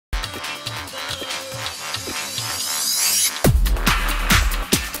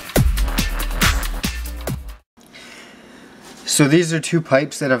So these are two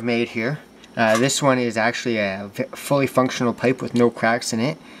pipes that I've made here. This one is actually a fully functional pipe with no cracks in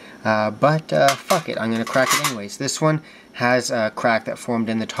it. But fuck it, I'm going to crack it anyways. This one has a crack that formed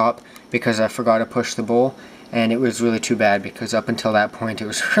in the top because I forgot to push the bowl. And it was really too bad because up until that point it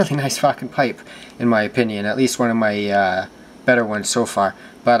was a really nice fucking pipe, in my opinion. At least one of my better ones so far.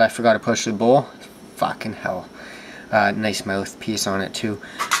 But I forgot to push the bowl. Fucking hell. Nice mouthpiece on it too.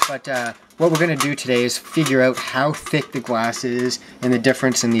 But what we're going to do today is figure out how thick the glass is and the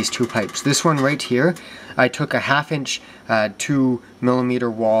difference in these two pipes. This one right here, I took a 1/2 inch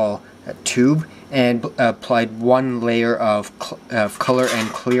 2mm wall tube and applied one layer of color and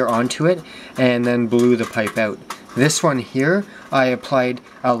clear onto it and then blew the pipe out. This one here, I applied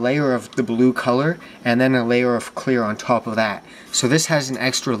a layer of the blue color and then a layer of clear on top of that. So this has an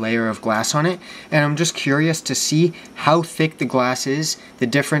extra layer of glass on it, and I'm just curious to see how thick the glass is, the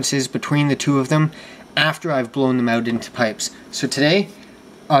differences between the two of them after I've blown them out into pipes. So today,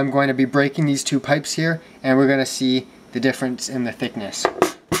 I'm going to be breaking these two pipes here and we're going to see the difference in the thickness.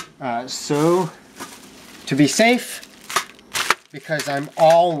 So, to be safe, because I'm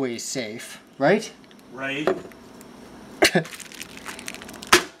always safe, right? Right.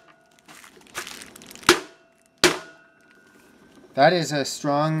 That is a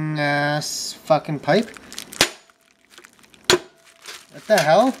strong ass fucking pipe. What the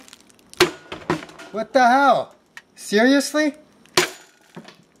hell? What the hell? Seriously?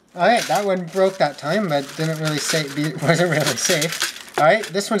 Alright, that one broke that time, but didn't really wasn't really safe. Alright,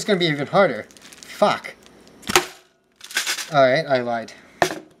 this one's gonna be even harder. Fuck. Alright, I lied.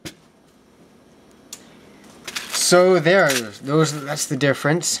 So that's the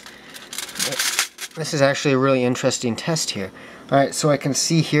difference. This is actually a really interesting test here. Alright, so I can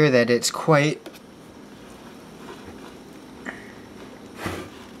see here that it's quite...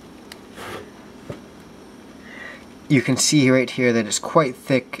 You can see right here that it's quite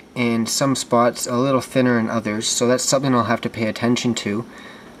thick in some spots, a little thinner in others, so that's something I'll have to pay attention to.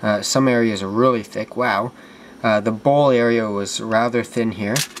 Some areas are really thick, wow. The bowl area was rather thin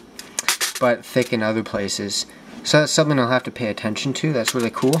here, but thick in other places. So that's something I'll have to pay attention to, that's really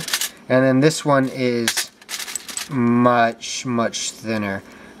cool. And then this one is much, much thinner,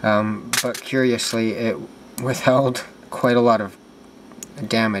 but curiously it withheld quite a lot of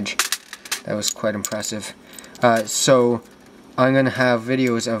damage. That was quite impressive. So I'm gonna have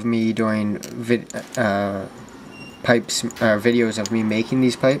videos of me doing videos of me making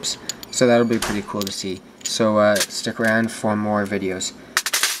these pipes, so that'll be pretty cool to see. So stick around for more videos.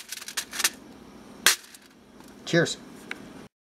 Cheers.